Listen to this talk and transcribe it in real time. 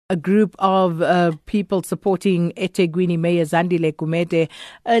a group of people supporting Ethekwini Mayor Zandile Gumede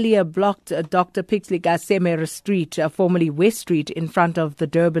earlier blocked Doctor Pixley KaSeme Street, formerly West Street, in front of the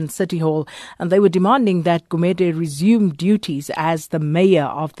Durban City Hall, and they were demanding that Gumede resume duties as the mayor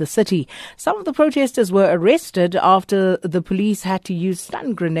of the city. Some of the protesters were arrested after the police had to use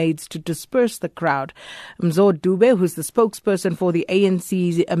stun grenades to disperse the crowd. Mzo Dube, who's the spokesperson for the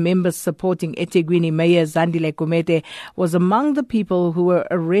ANC's members supporting Ethekwini Mayor Zandile Gumede, was among the people who were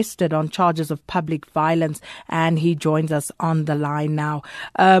arrested on charges of public violence, and he joins us on the line now.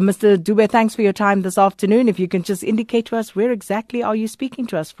 Mr. Dube, thanks for your time this afternoon. If you can just indicate to us, where exactly are you speaking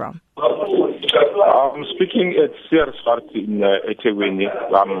to us from? I'm speaking at SAfm in Ethekwini.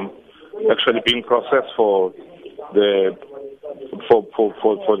 I'm actually being processed for the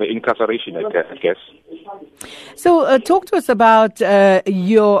incarceration, I guess. So talk to us about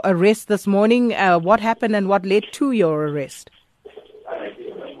your arrest this morning. What happened and what led to your arrest?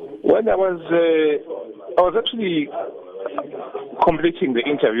 Well, I was actually completing the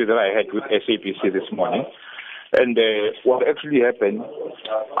interview that I had with SABC this morning. And what actually happened,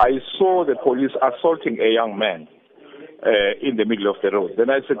 I saw the police assaulting a young man in the middle of the road. Then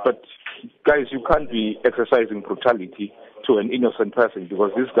I said, but guys, you can't be exercising brutality to an innocent person because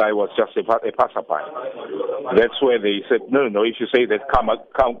this guy was just a passerby. That's where they said, no, if you say that, come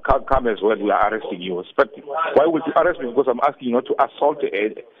as well, we are arresting you. But why would you arrest me? Because I'm asking you not to assault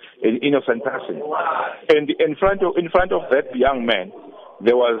an innocent person. And in front of that young man,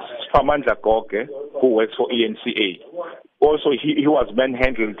 there was Spamandla Goke, who works for ENCA. Also, he was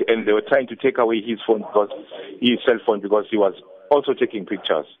manhandled, and they were trying to take away his cell phone because he was also taking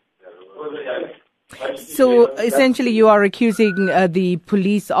pictures. So essentially you are accusing the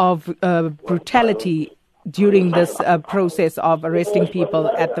police of brutality during this process of arresting people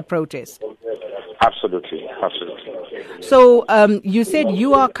at the protest. Absolutely. So you said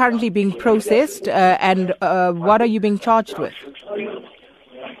you are currently being processed, and what are you being charged with?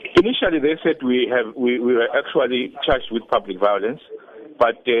 Initially, they said we were actually charged with public violence,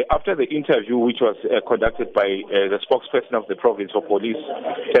 but after the interview, which was conducted by the spokesperson of the province of police,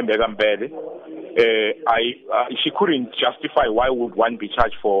 Tembeka Mbele, she couldn't justify why would one be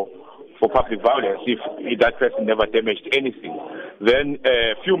charged for public violence if that person never damaged anything. Then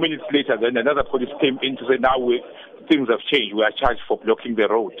a few minutes later, then another police came in to say, now things have changed. We are charged for blocking the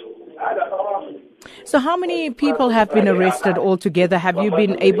road. So how many people have been arrested altogether? Have you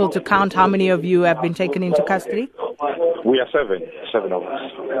been able to count how many of you have been taken into custody? We are seven of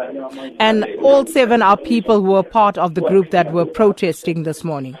us. And all 7 are people who were part of the group that were protesting this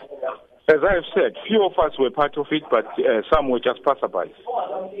morning? As I have said, few of us were part of it, but some were just passerbys.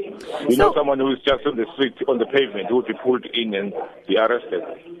 You know, someone who is just on the street, on the pavement, who would be pulled in and be arrested.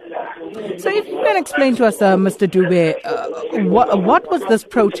 So if you can explain to us, Mr. Dube, what was this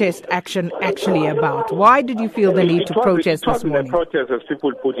protest action actually about? Why did you feel the need to protest this morning? It was a protest, as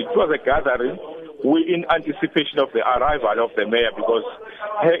people put it. It was a gathering in anticipation of the arrival of the mayor, because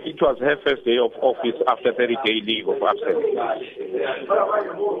it was her first day of office after 30-day leave of absence.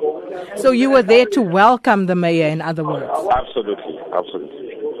 So you were there to welcome the mayor, in other words? Absolutely.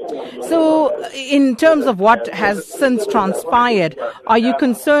 So in terms of what has since transpired, are you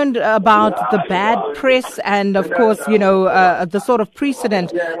concerned about the bad press and, of course, the sort of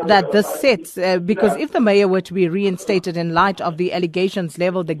precedent that this sets? Because if the mayor were to be reinstated in light of the allegations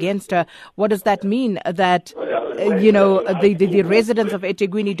leveled against her, what does that mean? That, the residents of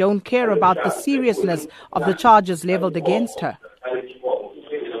Ethekwini don't care about the seriousness of the charges leveled against her?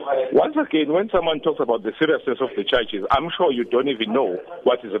 Once again, when someone talks about the seriousness of the charges, I'm sure you don't even know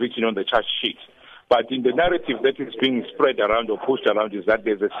what is written on the charge sheet. But in the narrative that is being spread around or pushed around is that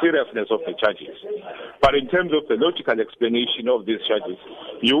there's a seriousness of the charges. But in terms of the logical explanation of these charges,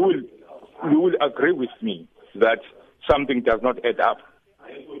 you will agree with me that something does not add up.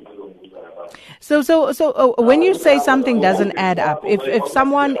 So when you say something doesn't add up, if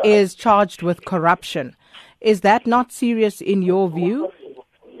someone is charged with corruption, is that not serious in your view?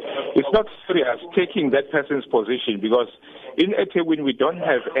 It's not serious taking that person's position, because in Ethekwini we don't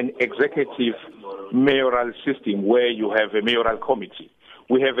have an executive mayoral system where you have a mayoral committee.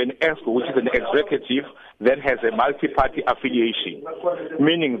 We have an ESCO, which is an executive that has a multi-party affiliation,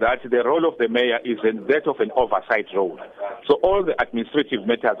 meaning that the role of the mayor is that of an oversight role. So all the administrative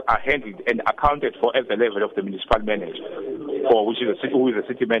matters are handled and accounted for at the level of the municipal manager, who is a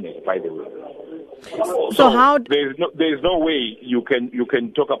city manager, by the way. So there is no way you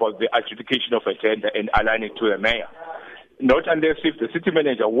can talk about the adjudication of a tender and align it to the mayor. Not unless if the city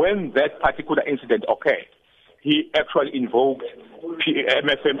manager, when that particular incident occurred, he actually invoked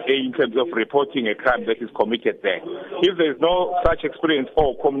MFMA in terms of reporting a crime that is committed there. If there is no such experience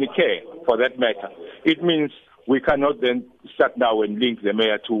or communique for that matter, it means we cannot then start now and link the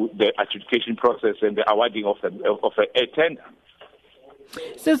mayor to the adjudication process and the awarding of a tender.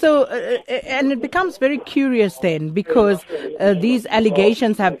 And it becomes very curious then, because these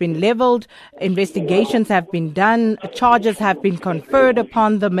allegations have been leveled, investigations have been done, charges have been conferred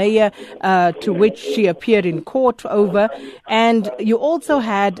upon the mayor, to which she appeared in court over. And you also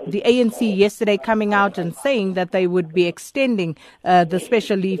had the ANC yesterday coming out and saying that they would be extending the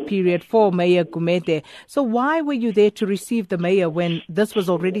special leave period for Mayor Gumede. So why were you there to receive the mayor when this was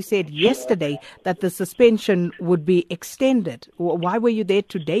already said yesterday that the suspension would be extended? Why were you there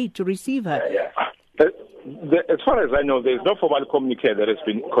today to receive her? As far as I know, there is no formal communique that has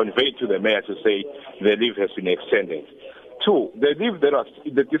been conveyed to the mayor to say the leave has been extended. Two, the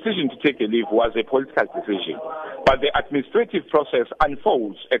decision to take a leave was a political decision, but the administrative process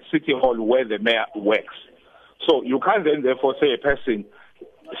unfolds at City Hall where the mayor works. So you can't then therefore say a person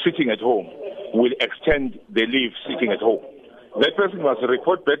sitting at home will extend the leave sitting at home. That person must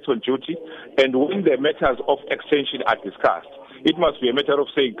report back on duty, and when the matters of extension are discussed, it must be a matter of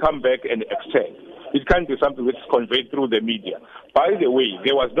saying, come back and extend. It can't be something which is conveyed through the media. By the way,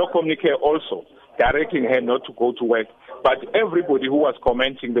 there was no communique also directing her not to go to work, but everybody who was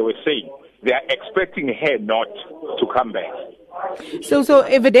commenting, they were saying they are expecting her not to come back. So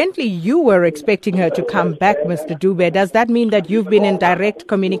evidently you were expecting her to come back, Mr. Dube. Does that mean that you've been in direct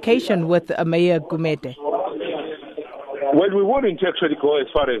communication with Mayor Gumede? Well, we wouldn't actually go as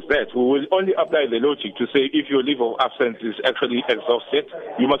far as that. We will only apply the logic to say if your leave of absence is actually exhausted,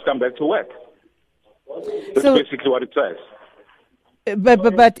 you must come back to work. That's basically what it says.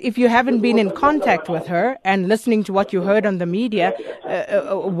 But if you haven't been in contact with her and listening to what you heard on the media,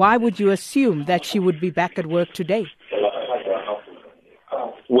 why would you assume that she would be back at work today?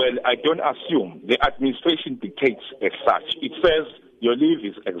 Well, I don't assume. The administration dictates as such. It says your leave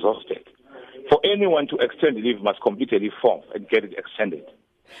is exhausted. For anyone to extend the leave must complete a leave form and get it extended.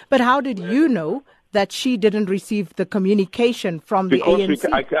 But how did you know that she didn't receive the communication from the ANC?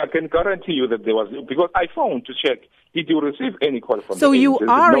 I can guarantee you that there was, because I phoned to check, did you receive any call from the ANC? So you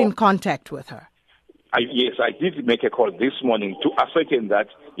are in contact with her? Yes, I did make a call this morning to ascertain that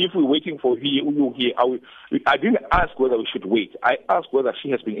if we're waiting for you here, I didn't ask whether we should wait. I asked whether she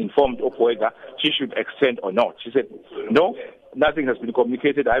has been informed of whether she should extend or not. She said, no, nothing has been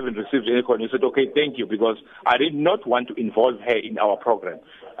communicated. I haven't received any call. And I said, okay, thank you, because I did not want to involve her in our program.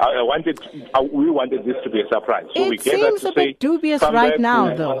 We wanted this to be a surprise. So it seems a bit dubious right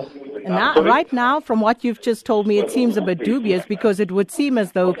now, though. Right now, from what you've just told me, it seems a bit dubious, because it would seem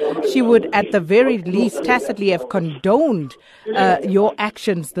as though she would, at the very least, tacitly have condoned your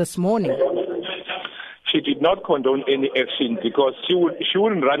actions this morning. She did not condone any action, because she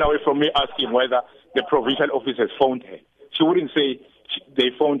wouldn't run away from me asking whether the provincial office has phoned her. She wouldn't say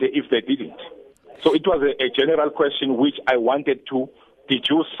they phoned her if they didn't. So it was a general question which I wanted to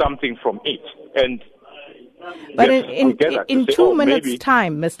deduce something from it. But in 2 minutes'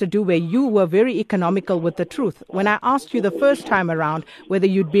 time, Mr. Dube, you were very economical with the truth. When I asked you the first time around whether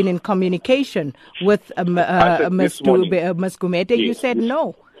you'd been in communication with Ms. Gumede, yes, you said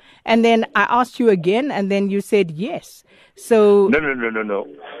no. And then I asked you again, and then you said yes. So No.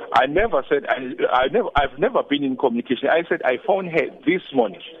 I never said I've never been in communication. I said I phoned her this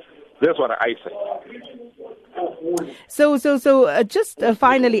morning. That's what I said. So just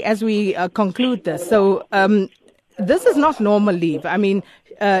finally, as we conclude this, this is not normal leave. I mean,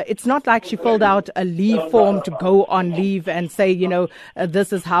 it's not like she filled out a leave form to go on leave and say,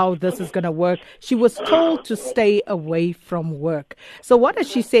 this is how this is going to work. She was told to stay away from work. So what has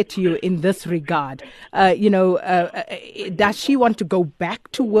she said to you in this regard? Does she want to go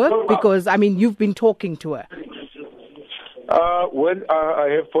back to work? Because, I mean, you've been talking to her. I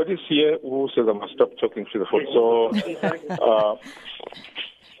have police here who says I must stop talking to the phone. So,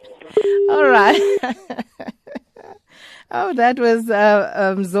 all right. Oh, that was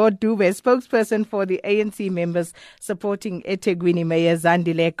Mzo Dube, spokesperson for the ANC members supporting Ethekwini Mayor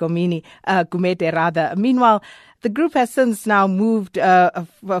Zandile Gumede. Meanwhile, the group has since now moved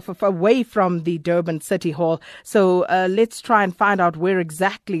away from the Durban City Hall. So let's try and find out where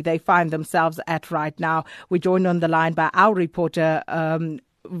exactly they find themselves at right now. We're joined on the line by our reporter,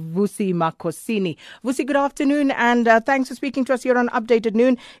 Vusi Makhosini. Vusi, good afternoon, and thanks for speaking to us here on Updated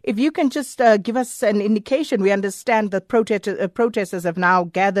Noon. If you can just give us an indication, we understand that protesters have now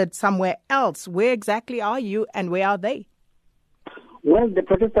gathered somewhere else. Where exactly are you, and where are they? Well, the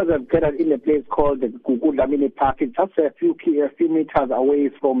protesters have gathered in a place called the Dlamini Park. It's just a few meters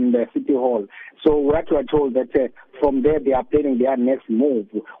away from the City Hall. So we are told that from there they are planning their next move,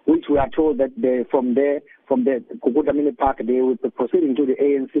 which we are told that from the Dlamini Park they will be proceeding to the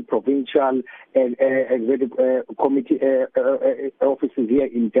ANC provincial executive committee offices here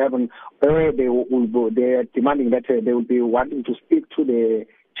in Durban, where they are demanding that they will be wanting to speak to the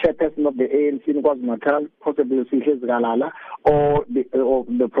chairperson of the ANC, Nkwazi, possibly Sihle Zikalala, or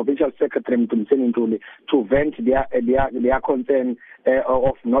the provincial secretary to vent their concern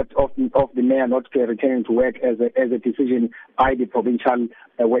of the mayor not returning to work as a decision by the provincial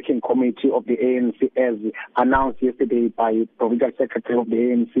working committee of the ANC, as announced yesterday by provincial secretary of the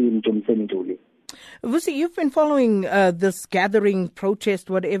ANC, Mzo. Vusi, you've been following this gathering, protest,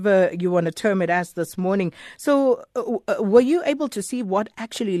 whatever you want to term it as, this morning. So were you able to see what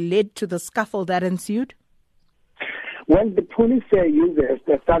actually led to the scuffle that ensued? Well, the police used a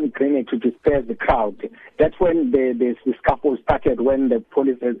stun grenade to disperse the crowd. That's when the scuffle started, when the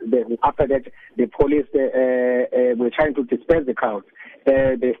police, after that, the police were trying to disperse the crowd.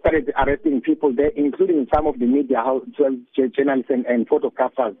 They started arresting people there, including some of the media, journalists and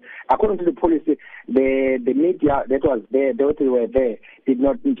photographers. According to the police, the media that was there, those who were there, did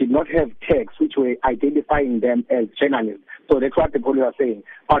not have tags which were identifying them as journalists. So that's what the police are saying.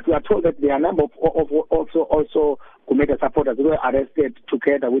 But we are told that there are a number of also Gumede supporters who were arrested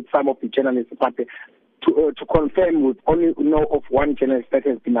together with some of the journalists. But to confirm, we only know of one journalist that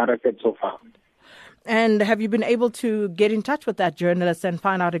has been arrested so far. And have you been able to get in touch with that journalist and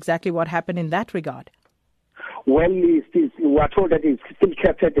find out exactly what happened in that regard? Well, we are told that he's still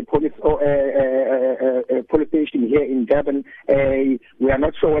kept at the police station here in Durban. We are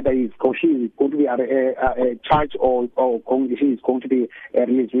not sure whether she is going to be charged or she is going to be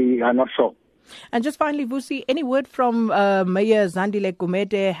released. We are not sure. And just finally, Vusi, any word from Mayor Zandile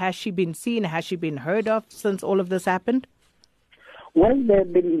Gumede? Has she been seen? Has she been heard of since all of this happened? Well, the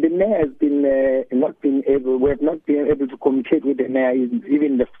mayor has been we have not been able to communicate with the mayor.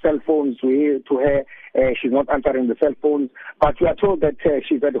 Even the cell phones to her, she's not answering the cell phones. But we are told that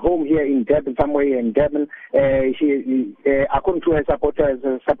she's at home here in Durban, somewhere in Durban. According to her supporters,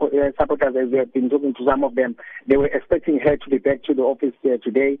 as we have been talking to some of them, they were expecting her to be back to the office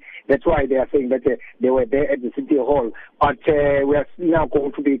today. That's why they are saying that they were there at the City Hall. But we are now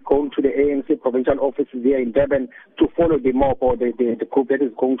going to be going to the ANC provincial offices here in Durban to follow the mob or the group that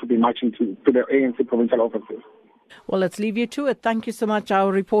is going to be marching to the ANC provincial offices. Well, let's leave you to it. Thank you so much.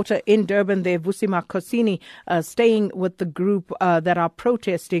 Our reporter in Durban there, Vusi Makhosini, staying with the group that are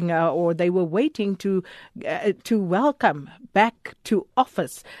protesting or they were waiting to welcome back to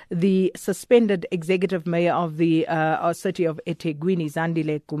office the suspended executive mayor of the city of Ethekwini,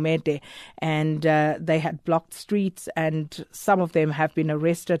 Zandile Gumede. And they had blocked streets and some of them have been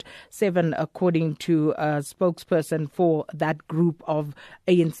arrested. 7, according to a spokesperson for that group of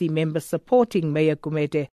ANC members supporting Mayor Gumede.